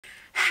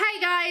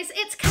Hi guys,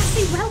 it's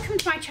Cassie. Welcome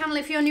to my channel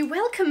if you're new.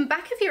 Welcome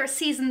back if you're a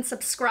seasoned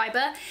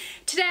subscriber.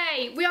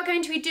 Today we are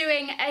going to be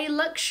doing a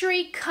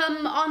luxury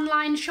come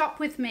online shop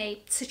with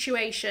me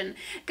situation.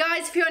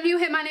 Guys, if you're new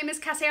here, my name is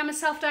Cassie. I'm a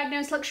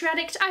self-diagnosed luxury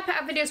addict. I put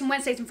out videos on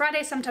Wednesdays and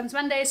Fridays, sometimes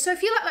Mondays. So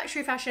if you like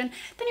luxury fashion,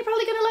 then you're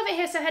probably going to love it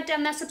here. So head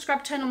down there,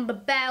 subscribe, turn on the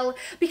bell,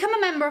 become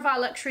a member of our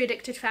luxury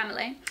addicted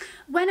family.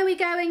 When are we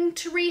going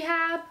to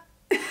rehab?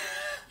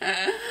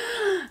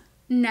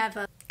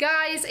 Never.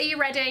 Guys, are you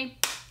ready?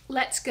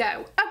 Let's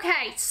go.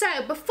 Okay,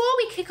 so before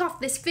we kick off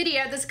this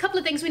video, there's a couple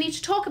of things we need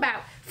to talk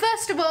about.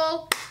 First of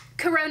all,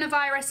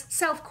 coronavirus,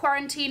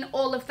 self-quarantine,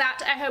 all of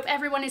that. I hope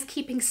everyone is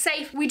keeping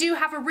safe. We do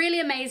have a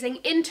really amazing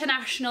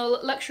international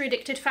luxury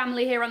addicted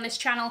family here on this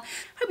channel.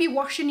 Hope you're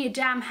washing your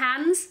damn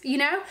hands, you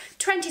know?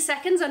 20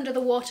 seconds under the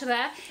water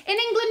there. In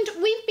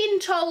England, we've been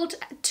told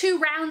 2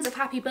 rounds of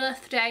happy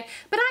birthday,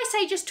 but I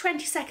say just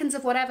 20 seconds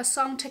of whatever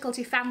song tickled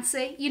your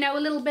fancy. You know, a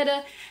little bit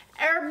of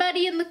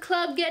everybody in the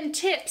club getting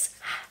tips.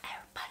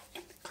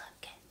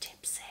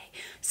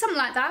 Something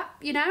like that,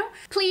 you know?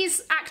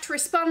 Please act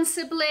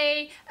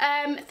responsibly,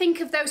 think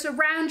of those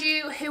around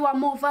you who are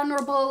more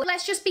vulnerable.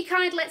 Let's just be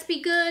kind, let's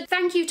be good.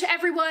 Thank you to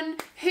everyone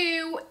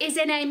who is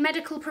in a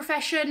medical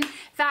profession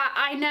that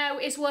I know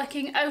is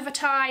working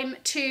overtime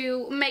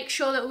to make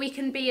sure that we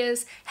can be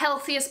as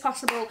healthy as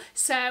possible.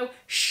 So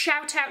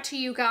shout out to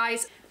you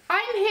guys.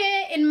 I'm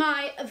here in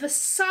my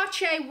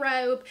Versace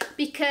robe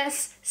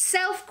because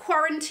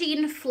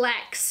self-quarantine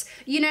flex.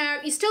 You know,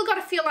 you still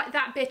gotta feel like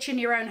that bitch in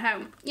your own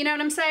home. You know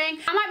what I'm saying?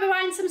 I might be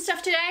buying some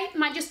stuff today,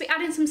 might just be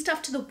adding some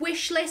stuff to the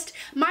wish list,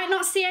 might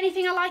not see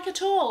anything I like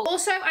at all.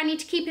 Also, I need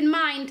to keep in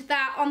mind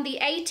that on the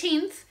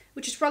 18th,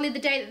 which is probably the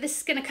day that this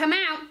is gonna come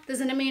out, there's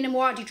an Amina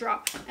Muaddi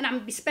drop, and I'm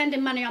gonna be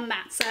spending money on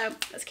that, so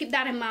let's keep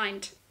that in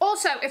mind.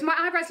 Also, if my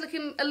eyebrows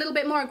looking a little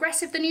bit more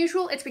aggressive than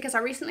usual, it's because I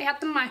recently had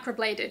them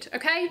microbladed,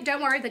 okay?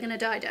 Don't worry, they're gonna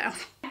die down.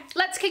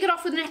 Let's kick it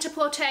off with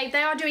Net-a-Porter.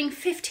 They are doing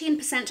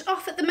 15%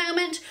 off at the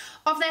moment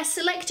of their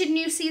selected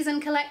new season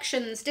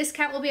collections.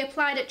 Discount will be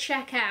applied at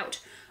checkout.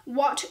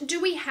 What do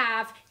we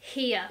have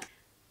here?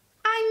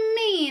 I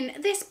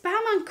mean, this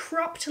Balmain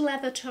cropped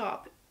leather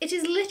top. It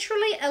is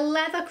literally a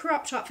leather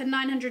crop top for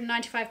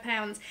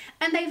 £995,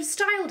 and they've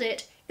styled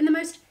it in the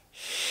most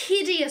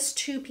hideous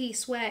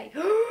 2-piece way.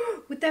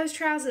 With those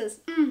trousers,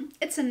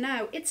 it's a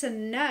no, it's a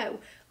no.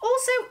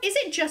 Also, is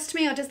it just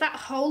me or does that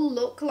whole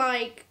look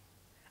like...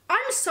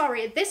 I'm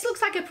sorry, this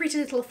looks like a Pretty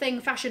Little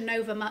Thing Fashion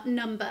Nova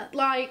number.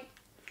 Like,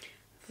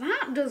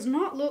 that does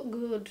not look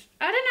good.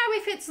 I don't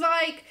know if it's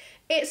like,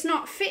 it's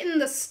not fitting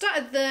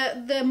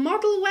the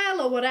model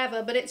well or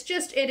whatever, but it's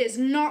just, it is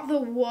not the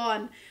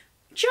one.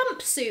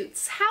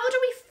 Jumpsuits. How do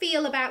we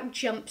feel about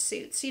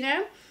jumpsuits, you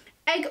know?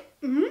 I'm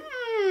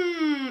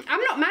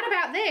not mad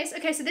about this.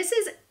 Okay, so this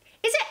is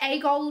it a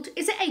gold?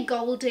 Is it a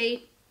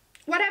Goldie?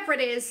 Whatever it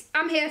is,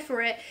 I'm here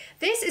for it.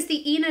 This is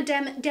the Ina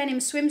denim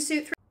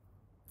swimsuit.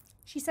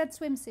 She said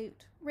swimsuit.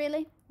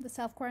 Really? The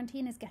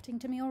self-quarantine is getting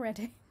to me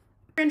already.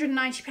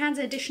 £390, an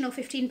additional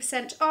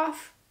 15%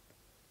 off.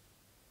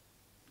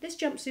 This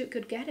jumpsuit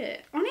could get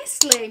it.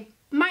 Honestly,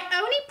 my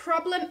only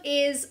problem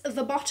is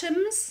the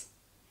bottoms.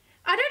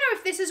 I don't know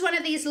if this is one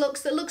of these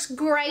looks that looks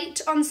great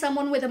on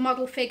someone with a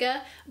model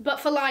figure, but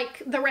for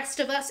like the rest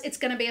of us, it's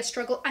gonna be a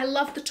struggle. I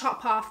love the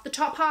top half. The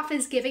top half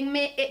is giving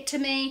it to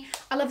me.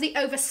 I love the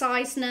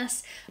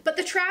oversizedness, but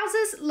the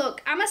trousers,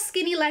 look, I'm a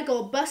skinny leg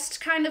or bust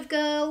kind of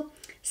girl,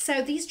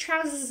 so these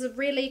trousers have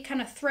really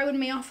kind of thrown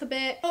me off a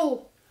bit.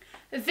 Oh,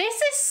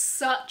 this is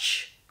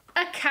such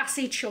a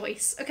Cassie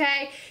choice,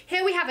 okay?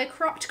 Here we have a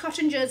cropped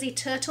cotton jersey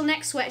turtleneck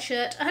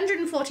sweatshirt,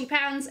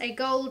 £140, a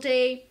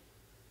Goldie.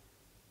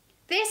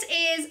 This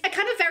is a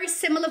kind of very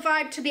similar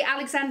vibe to the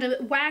Alexander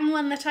Wang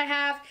one that I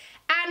have.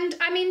 And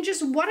I mean,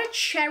 just what a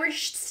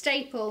cherished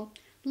staple.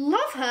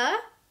 Love her.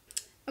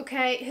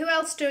 Okay, who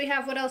else do we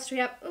have? What else do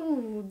we have?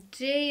 Oh,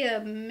 dear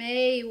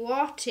me.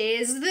 What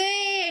is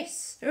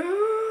this?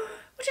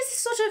 What is this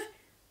sort of...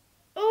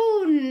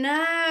 Oh,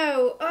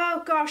 no.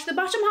 Oh, gosh. The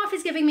bottom half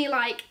is giving me,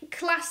 like,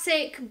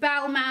 classic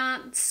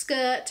Balmain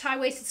skirt,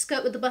 tie-waisted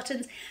skirt with the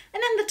buttons.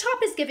 And then the top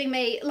is giving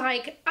me,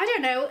 like, I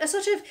don't know, a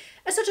sort of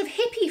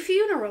hippie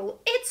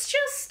funeral. It's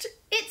just,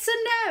 it's a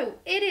no.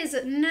 It is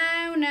a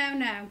no, no,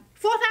 no.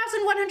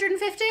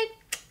 4,150?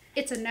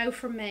 It's a no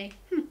from me.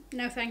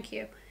 No, thank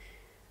you.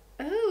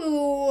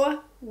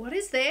 Oh, what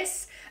is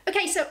this?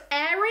 Okay, so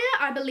Area,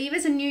 I believe,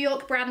 is a New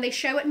York brand. They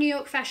show at New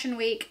York Fashion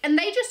Week, and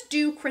they just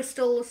do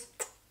crystals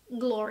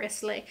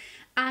gloriously.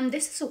 And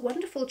this is a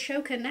wonderful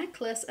choker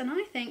necklace, and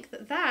I think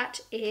that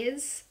that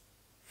is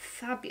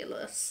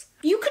fabulous.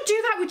 You could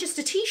do that with just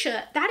a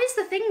t-shirt. That is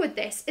the thing with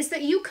this, is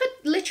that you could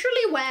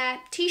literally wear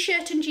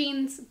t-shirt and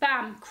jeans,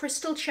 bam,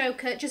 crystal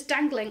choker, just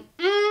dangling.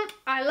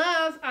 I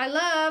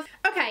love.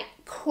 Okay,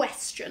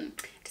 question.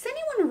 Does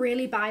anyone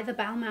really buy the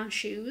Balmain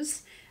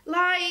shoes?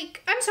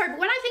 Like, I'm sorry, but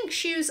when I think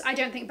shoes, I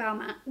don't think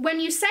Balmain. When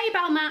you say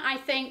Balmain, I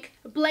think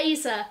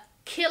blazer,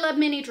 killer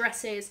mini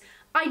dresses.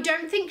 I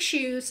don't think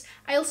shoes.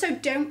 I also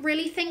don't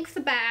really think the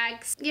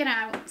bags. You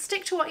know,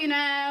 stick to what you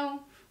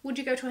know. Would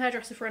you go to a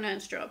hairdresser for a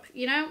nose job?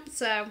 You know?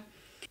 So,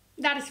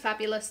 That is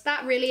fabulous.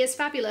 That really is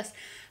fabulous.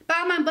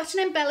 Balmain button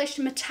embellished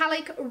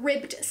metallic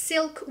ribbed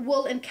silk,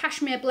 wool and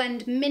cashmere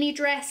blend mini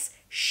dress.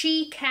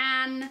 She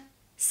can.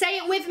 Say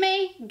it with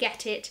me.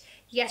 Get it.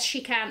 Yes,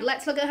 she can.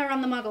 Let's look at her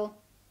on the model.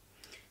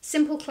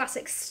 Simple,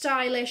 classic,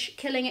 stylish,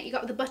 killing it. You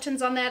got the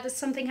buttons on there. There's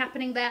something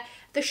happening there.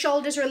 The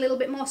shoulders are a little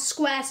bit more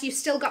square, so you've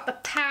still got the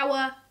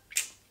power.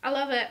 I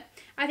love it.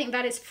 I think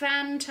that is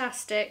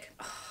fantastic.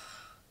 Oh.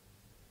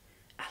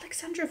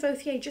 Alexandra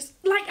Vauthier, just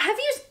like,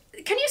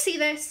 can you see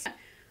this?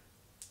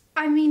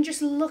 I mean,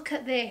 just look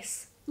at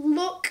this.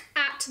 Look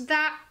at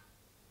that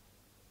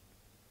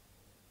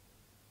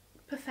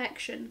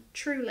perfection,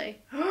 truly.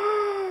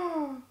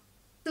 So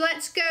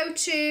let's go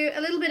to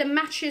a little bit of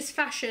matches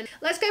fashion.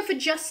 Let's go for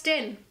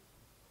Justin.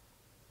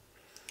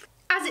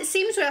 As it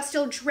seems, we are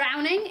still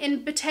drowning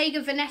in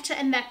Bottega Veneta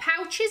and their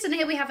pouches, and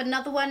here we have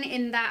another one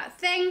in that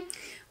thing.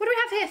 What do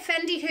we have here?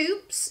 Fendi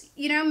hoops.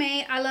 You know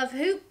me, I love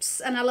hoops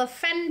and I love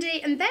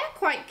Fendi, and they're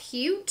quite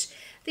cute.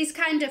 These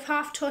kind of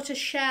half tortoise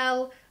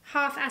shell,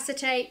 half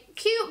acetate.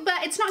 Cute,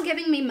 but it's not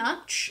giving me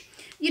much.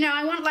 You know,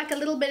 I want like a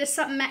little bit of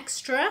something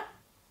extra.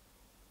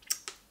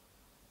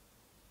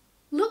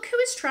 Look who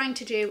is trying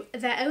to do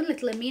their own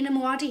little Amina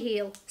Muaddi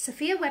heel.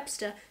 Sophia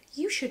Webster,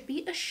 you should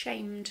be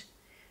ashamed.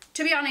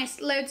 To be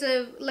honest, loads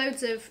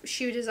of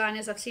shoe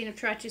designers I've seen have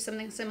tried to do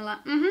something similar.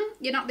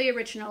 You're not the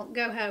original.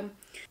 Go home.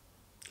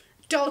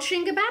 Dolce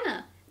 &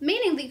 Gabbana,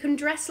 meaning that you can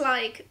dress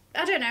like,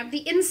 I don't know,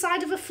 the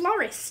inside of a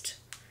florist.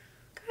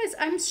 Guys,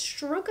 I'm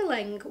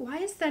struggling. Why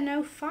is there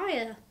no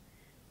fire?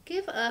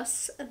 Give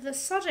us the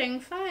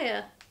sodding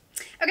fire.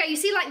 Okay, you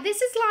see, like,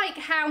 this is like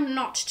how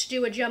not to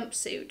do a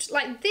jumpsuit.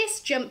 Like,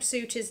 this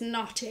jumpsuit is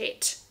not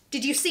it. Do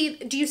you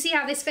see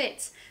how this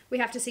fits? We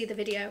have to see the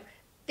video.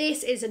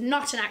 This is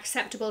not an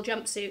acceptable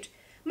jumpsuit.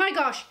 My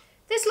gosh,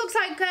 this looks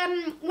like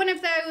one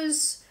of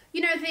those, you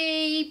know,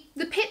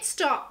 the pit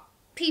stop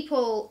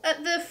people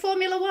at the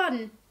Formula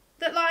One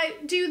that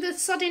like do the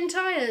sodding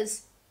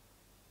tyres.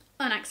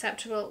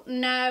 Unacceptable.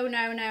 No,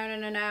 no, no, no,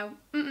 no, no.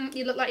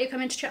 You look like you're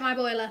coming to check my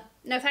boiler.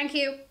 No, thank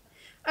you.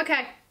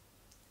 Okay,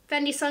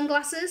 Fendi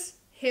sunglasses.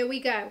 Here we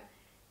go.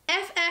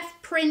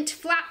 FF print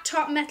flat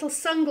top metal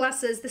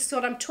sunglasses. This is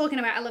what I'm talking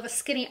about. I love a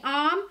skinny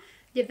arm.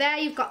 You're there.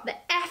 You've got the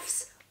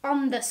F's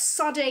on the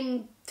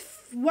sodding,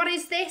 what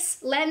is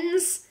this,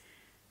 lens?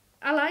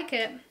 I like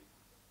it.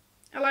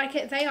 I like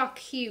it. They are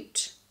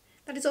cute.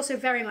 That is also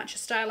very much a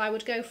style I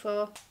would go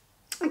for.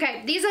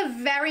 Okay, these are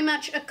very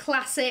much a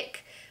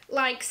classic,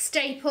 like,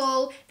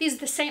 staple. These are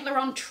the Saint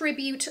Laurent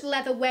Tribute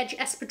leather wedge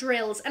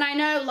espadrilles. And I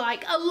know,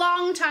 like, a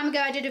long time ago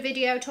I did a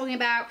video talking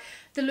about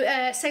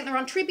the Saint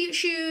Laurent Tribute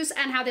shoes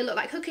and how they look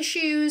like hooker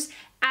shoes,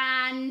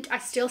 and I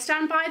still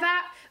stand by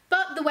that.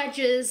 But the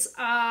wedges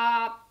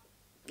are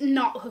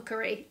not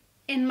hookery,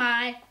 in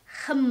my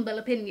humble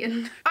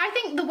opinion. I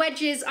think the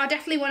wedges are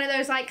definitely one of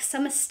those like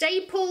summer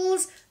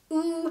staples.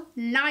 Ooh,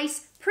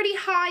 nice. Pretty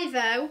high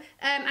though.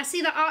 I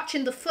see the arch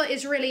in the foot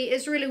is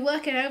really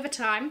working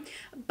overtime,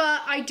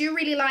 but I do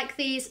really like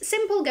these.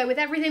 Simple, go with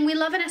everything. We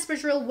love an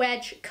espadrille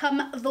wedge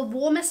come the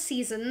warmer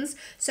seasons,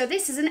 so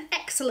this is an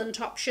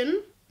excellent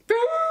option.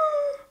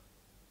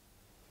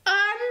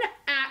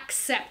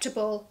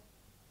 Unacceptable.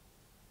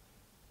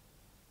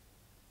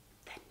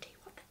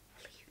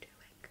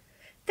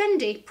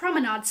 Fendi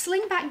Promenade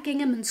slingback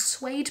gingham and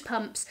suede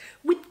pumps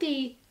with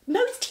the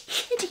most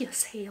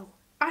hideous heel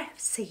I have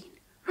seen.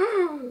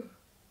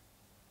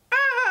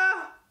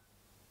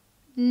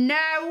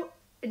 No,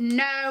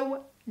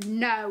 no,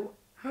 no.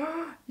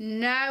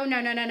 No, no,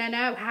 no, no, no,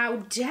 no. How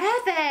dare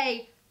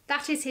they?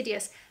 That is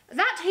hideous.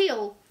 That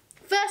heel,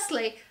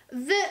 firstly,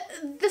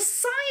 the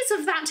size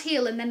of that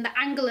heel and then the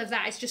angle of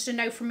that is just a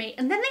no from me.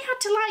 And then they had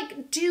to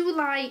like do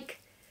like,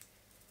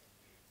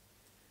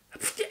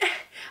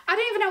 I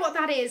don't even know what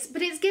that is,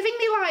 but it's giving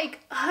me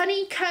like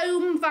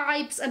honeycomb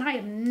vibes and I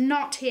am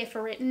not here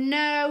for it.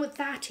 No,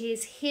 that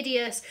is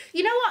hideous.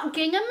 You know what?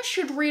 Gingham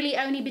should really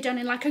only be done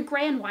in like a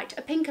grey and white,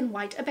 a pink and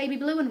white, a baby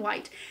blue and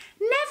white.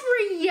 Never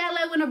a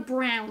yellow and a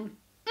brown.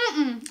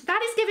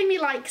 That is giving me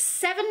like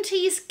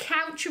 70s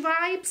couch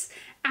vibes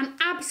and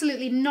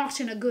absolutely not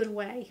in a good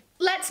way.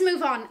 Let's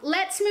move on.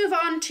 Let's do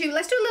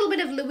a little bit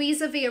of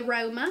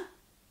LuisaViaRoma.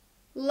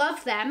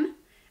 Love them.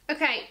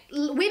 Okay,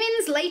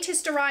 women's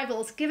latest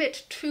arrivals, give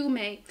it to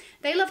me.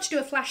 They love to do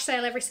a flash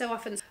sale every so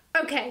often.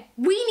 Okay,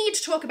 we need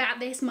to talk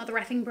about this mother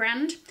effing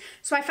brand.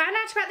 So I found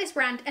out about this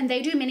brand and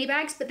they do mini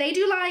bags, but they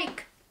do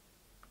like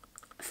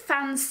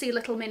fancy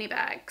little mini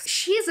bags.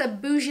 She's a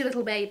bougie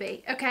little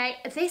baby, okay?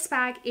 This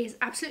bag is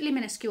absolutely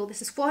minuscule.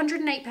 This is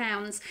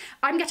 £408.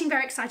 I'm getting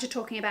very excited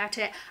talking about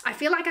it. I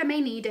feel like I may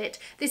need it.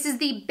 This is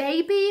the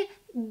Baby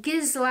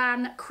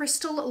Gizlan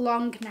Crystal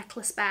Long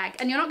Necklace Bag.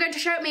 And you're not going to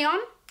show it me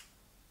on?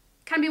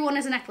 Can be worn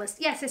as a necklace.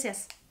 Yes, yes,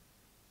 yes.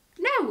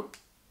 No.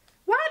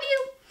 Why don't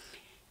you?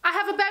 I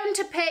have a bone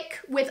to pick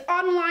with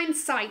online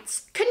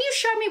sites. Can you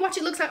show me what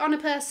it looks like on a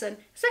person?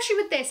 Especially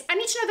with this. I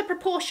need to know the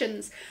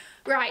proportions.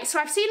 Right, so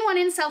I've seen one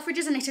in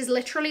Selfridges and it is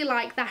literally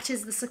like that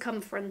is the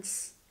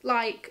circumference.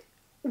 Like,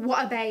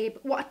 what a babe.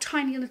 What a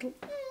tiny little...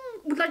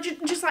 like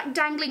just like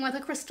dangling with her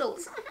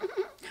crystals.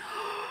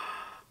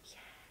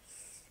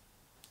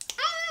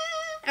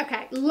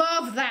 Okay,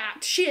 love that.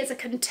 She is a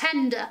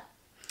contender.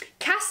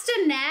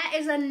 Castaner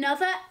is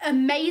another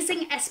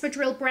amazing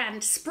espadrille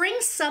brand. Spring,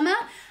 summer.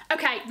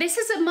 Okay, this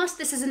is a must.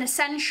 This is an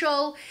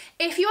essential.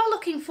 If you are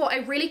looking for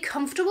a really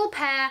comfortable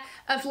pair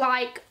of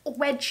like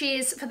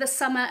wedges for the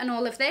summer and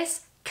all of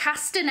this,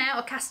 Castaner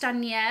or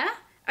Castaner,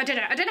 I don't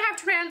know how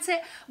to pronounce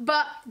it,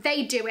 but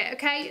they do it,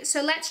 okay?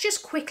 So let's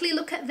just quickly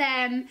look at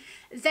them.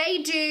 They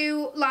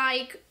do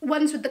like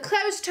ones with the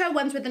closed toe,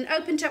 ones with an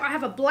open toe. I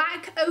have a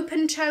black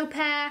open toe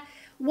pair.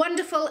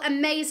 Wonderful,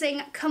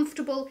 amazing,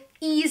 comfortable,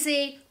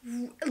 easy,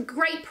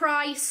 great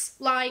price,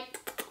 like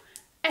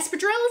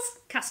espadrilles,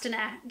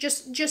 Castaner.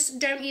 Just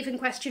don't even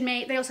question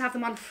me. They also have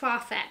them on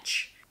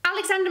Farfetch.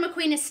 Alexander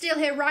McQueen is still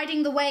here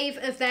riding the wave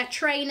of their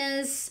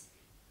trainers.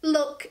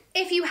 Look,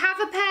 if you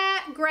have a pair,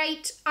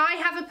 great. I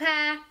have a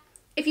pair.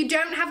 If you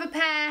don't have a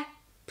pair,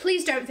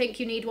 please don't think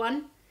you need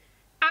one.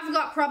 I've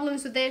got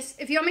problems with this.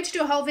 If you want me to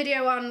do a whole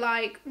video on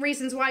like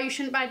reasons why you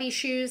shouldn't buy these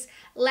shoes,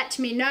 let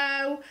me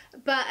know.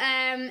 But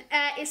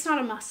it's not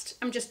a must,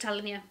 I'm just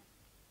telling you.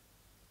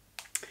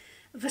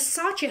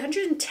 Versace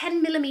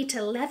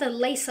 110mm leather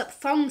lace-up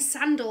thong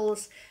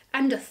sandals.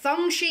 And a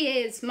thong she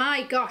is.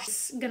 My gosh,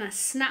 it's gonna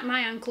snap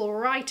my ankle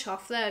right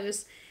off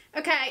those.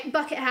 Okay,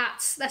 bucket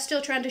hats. They're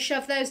still trying to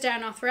shove those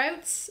down our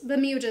throats.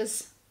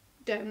 Bermudas.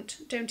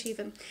 Don't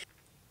even.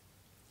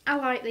 I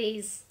like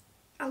these.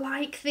 I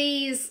like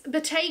these.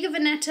 Bottega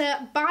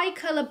Veneta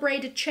bi-colour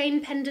braided chain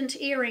pendant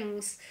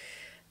earrings.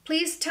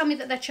 Please tell me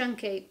that they're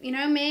chunky. You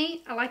know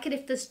me? I like it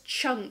if there's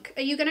chunk.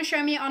 Are you going to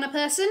show me it on a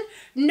person?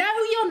 No,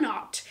 you're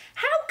not.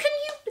 How can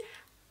you...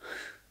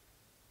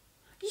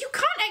 You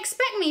can't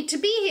expect me to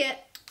be here...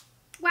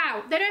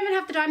 Wow, they don't even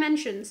have the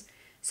dimensions.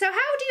 So how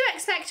do you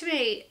expect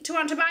me to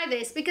want to buy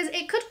this? Because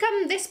it could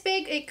come this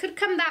big, it could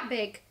come that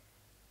big.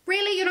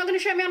 Really? You're not going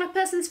to show me on a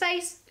person's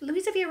face?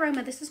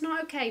 LuisaViaRoma, this is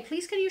not okay.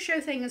 Please can you show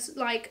things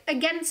like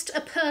against a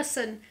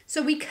person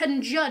so we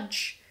can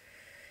judge?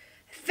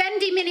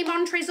 Fendi Mini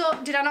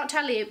Montrezor, did I not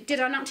tell you? Did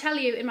I not tell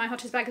you in my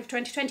hottest bag of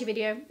 2020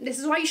 video? This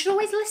is why you should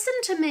always listen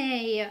to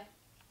me.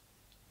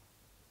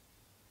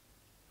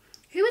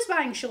 Who is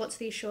buying shorts,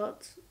 these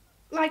shorts?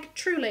 Like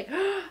truly,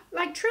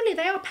 like truly,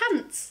 they are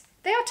pants.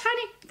 They are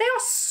tiny, they are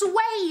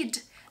suede.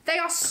 They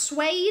are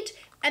suede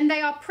and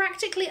they are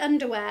practically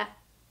underwear.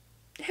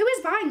 Who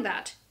is buying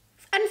that?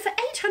 And for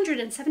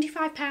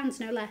 £875,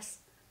 no less.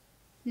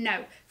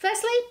 No.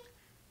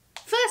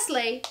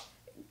 Firstly,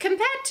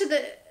 compared to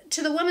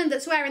the woman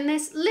that's wearing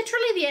this,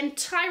 literally the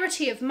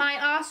entirety of my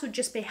arse would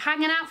just be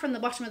hanging out from the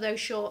bottom of those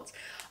shorts.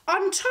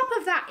 On top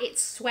of that,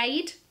 it's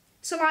suede.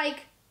 So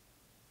like,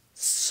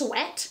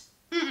 sweat?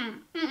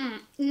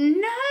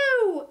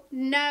 No,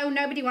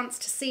 nobody wants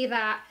to see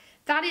that.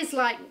 That is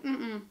like,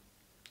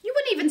 You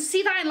wouldn't even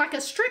see that in like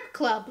a strip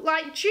club.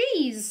 Like,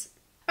 geez.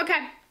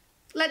 Okay.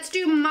 Let's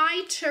do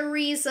My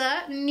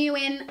Theresa, new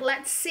in.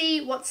 Let's see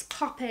what's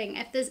popping.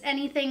 If there's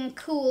anything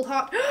cool,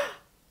 hot.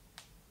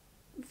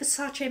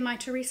 Versace My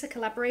Theresa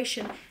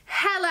collaboration.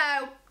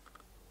 Hello.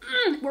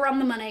 We're on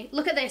the money.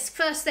 Look at this.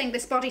 First thing,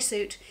 this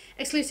bodysuit.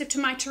 Exclusive to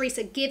My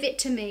Theresa. Give it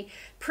to me.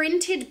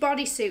 Printed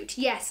bodysuit.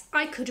 Yes,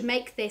 I could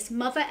make this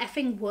mother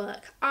effing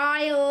work.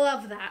 I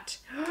love that.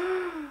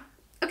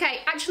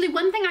 Okay, actually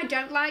one thing I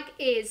don't like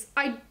is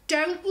I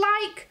don't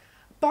like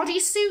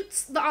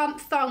bodysuits that aren't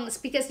thongs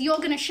because you're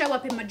going to show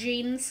up in my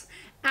jeans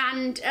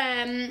and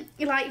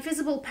like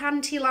visible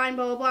panty line,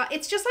 blah, blah, blah.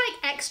 It's just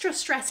like extra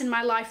stress in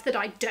my life that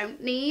I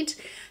don't need.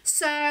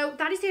 So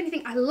that is the only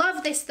thing. I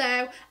love this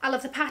though. I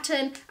love the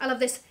pattern. I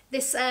love this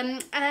I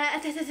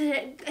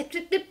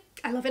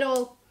love it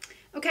all.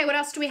 Okay, what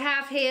else do we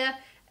have here?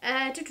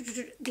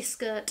 This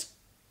skirt.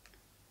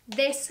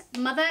 This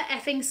mother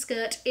effing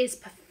skirt is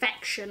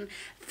perfection.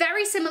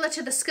 Very similar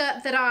to the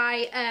skirt that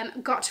I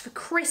got for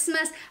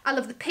Christmas. I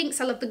love the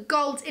pinks, I love the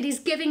golds. It is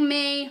giving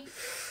me,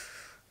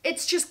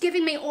 it's just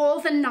giving me all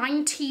the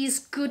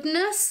 90s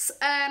goodness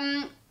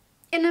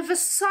in a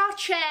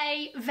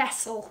Versace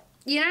vessel,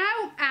 you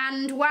know?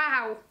 And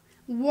wow,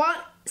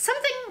 what,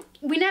 something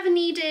we never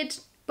needed,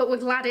 but we're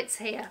glad it's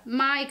here.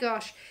 My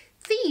gosh,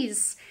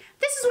 this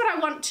is what I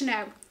want to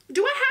know.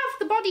 Do I have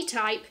the body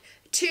type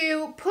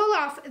to pull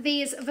off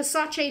these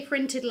Versace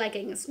printed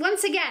leggings?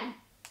 Once again,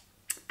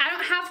 I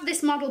don't have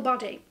this model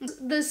body.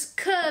 There's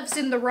curves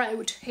in the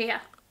road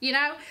here, you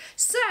know?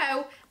 So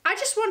I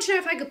just want to know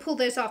if I could pull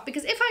those off,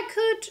 because if I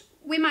could,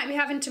 we might be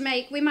having to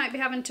make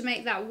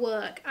that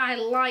work. I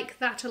like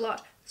that a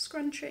lot.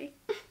 Scrunchy.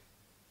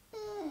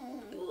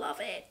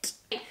 Love it.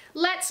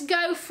 Let's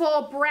go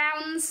for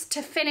browns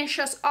to finish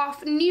us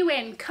off. New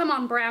in, come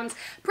on browns.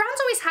 Browns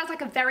always has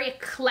like a very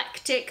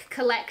eclectic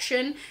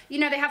collection. You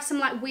know, they have some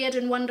like weird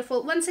and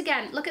wonderful. Once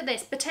again, look at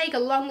this, Bottega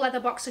long leather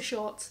boxer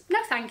shorts.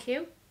 No thank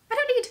you. I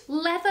don't need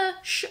leather,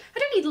 I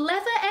don't need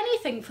leather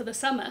anything for the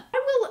summer.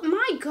 I will,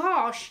 my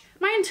gosh,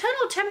 my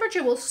internal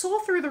temperature will soar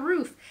through the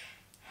roof.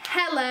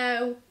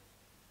 Hello.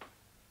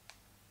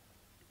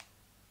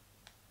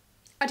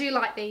 I do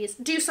like these.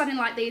 Do something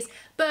like these.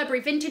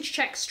 Burberry vintage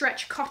check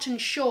stretch cotton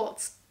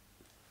shorts.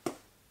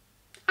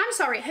 I'm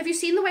sorry, have you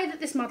seen the way that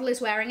this model is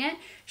wearing it?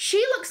 She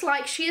looks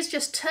like she is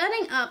just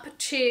turning up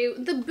to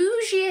the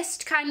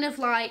bougiest kind of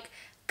like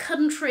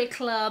country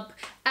club.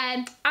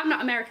 I'm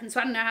not American, so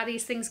I don't know how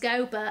these things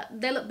go, but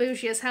they look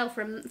bougie as hell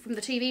from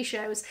the TV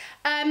shows.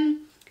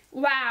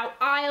 Wow,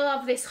 I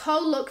love this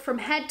whole look from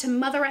head to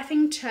mother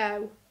effing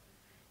toe.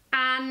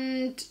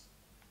 And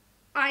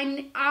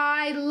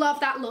I love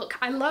that look.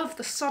 I love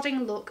the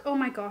sodding look. Oh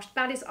my gosh,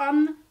 that is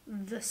on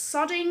the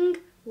sodding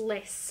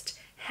list.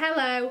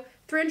 Hello,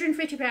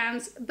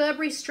 £350,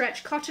 Burberry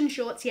stretch cotton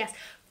shorts. Yes,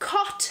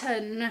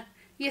 cotton.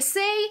 You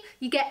see,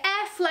 you get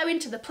airflow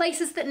into the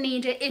places that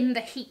need it in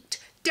the heat.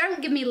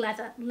 Don't give me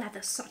leather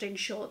sodding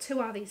shorts. Who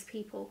are these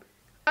people?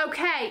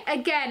 Okay,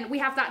 again, we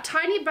have that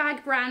tiny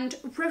bag brand,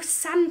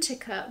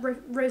 Rosantica.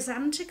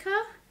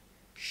 Rosantica?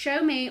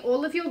 Show me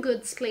all of your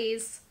goods,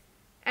 please.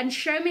 And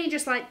show me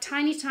just like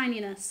tiny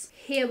tininess.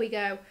 Here we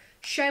go.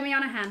 Show me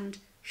on a hand.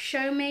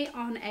 Show me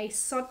on a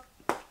sod...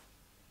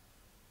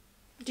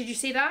 Did you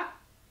see that?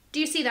 Do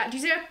you see that? Do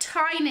you see how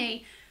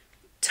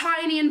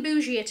tiny and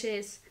bougie it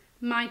is?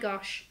 My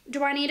gosh.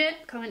 Do I need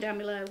it? Comment down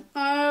below.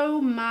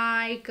 Oh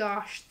my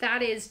gosh.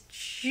 That is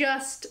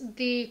just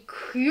the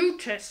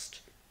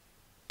cutest.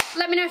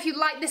 Let me know if you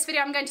like this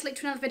video. I'm going to link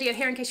to another video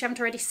here in case you haven't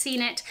already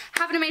seen it.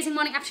 Have an amazing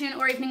morning, afternoon,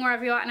 or evening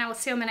wherever you are, and I will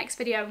see you on the next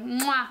video.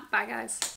 Mwah. Bye, guys.